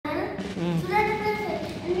So that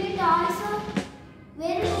and we also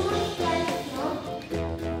very much toys, no?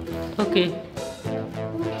 Okay.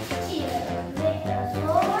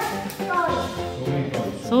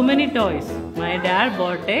 So many toys. My dad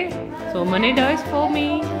bought so many toys for me.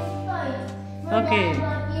 Okay.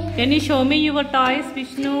 Can you show me your toys,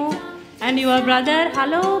 Vishnu? And your brother?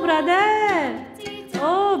 Hello, brother.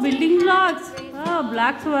 Oh, building blocks. Oh,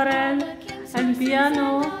 black squirrel and piano.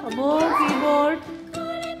 Above keyboard.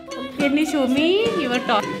 Can you show me your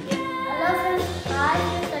toys? Hello friends, hi,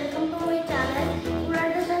 welcome to my channel.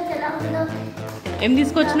 ఏం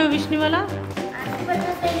తీసుకొచ్చినావు విష్ణు వాళ్ళ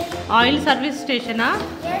oil service స్టేషనా?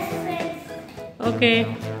 Yes friends. Okay,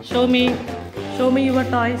 show me your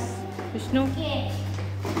toys, Vishnu. Okay.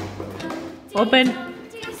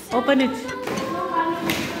 Open it.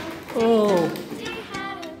 Oh,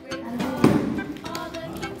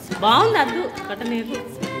 బాగుంది అద్దు కట్టనీరు.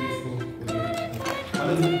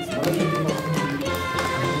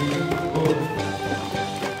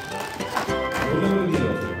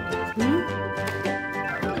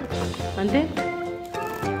 అంటే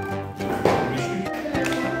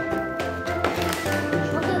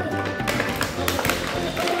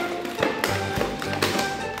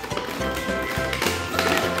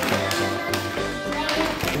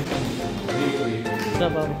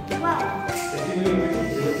బాబు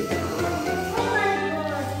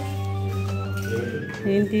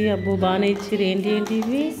ఏంటి అబ్బో బాగానే ఇచ్చిర్రు. ఏంటి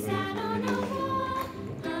ఇవి?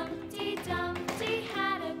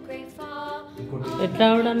 ఎట్లా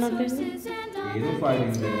ఆవిడన్నట్టు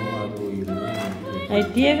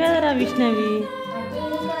అయితేయే కదరా విష్ణవి.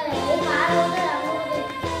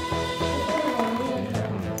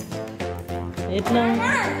 ఎట్లా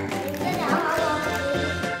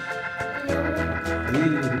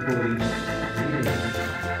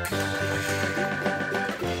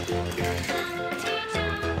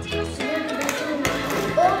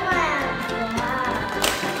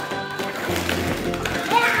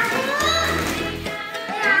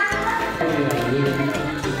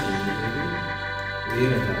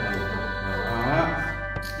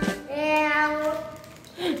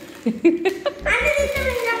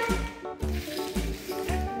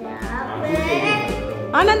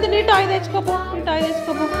ఆనంద్ నీ toy తెచ్చుకోపో.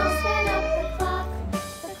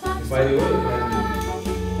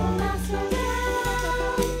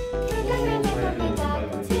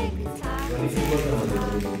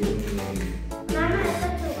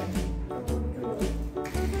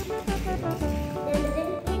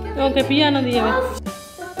 Okay piano తీయవే.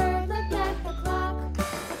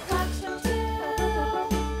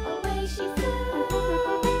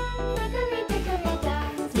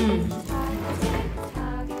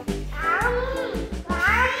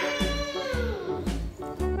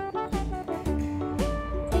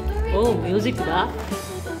 Oh, music da.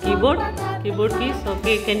 Keyboard keys.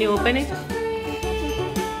 Okay, can you open it?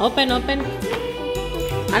 Open.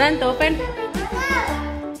 Anant, open.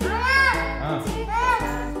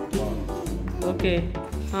 Okay.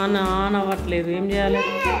 On అవ్వట్లేదు. ఏం చేయాలి?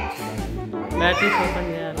 బ్యాటరీస్ ఓపెన్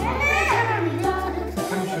చేయాలి.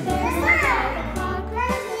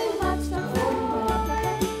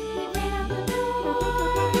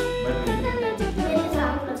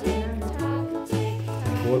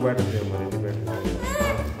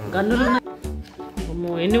 గన్నులు ఉన్నాయి. అమ్మో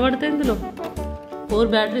ఎన్ని పడతాయి ఇందులో? 4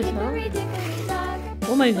 batteries.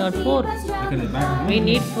 Oh my God 4. We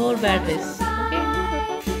need 4 batteries.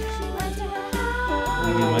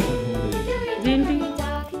 ఇదేంటి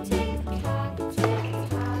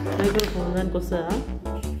మైక్రోఫోన్ దానికి వస్తుందా?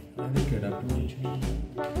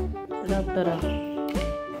 అడాప్టరా?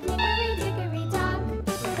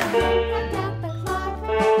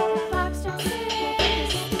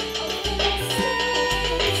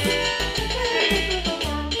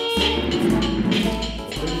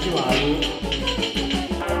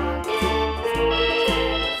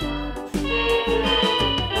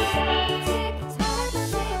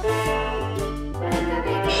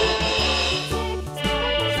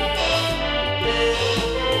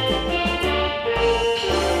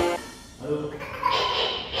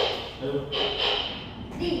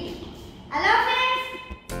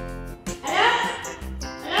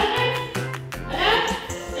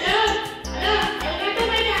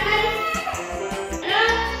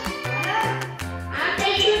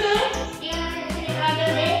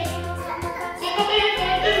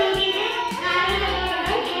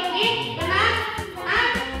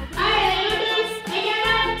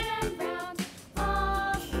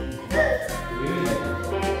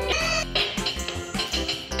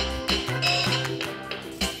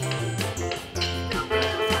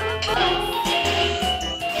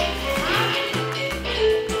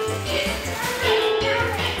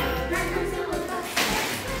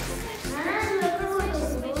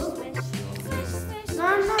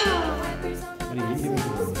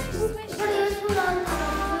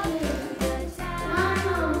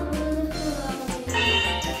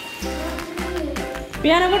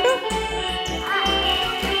 పియానో కొట్టు.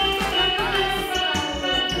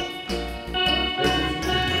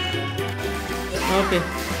 ఓకే.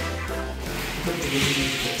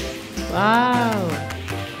 వావ్.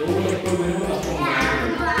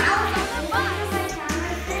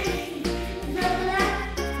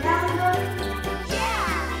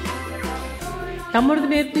 తమ్ముడికి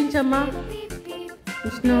నేర్పించమ్మా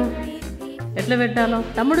విష్ణు ఎట్లా పెట్టాలో.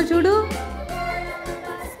 తమ్ముడు చూడు.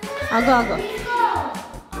 ఆగో ఆగో.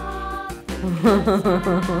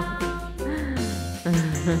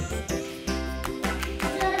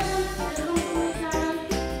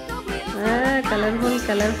 Colourful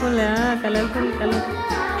colourful colourful colour.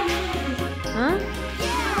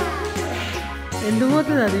 ఎందుకు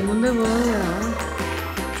పోతుంది అది? ముందే పోదు కదా.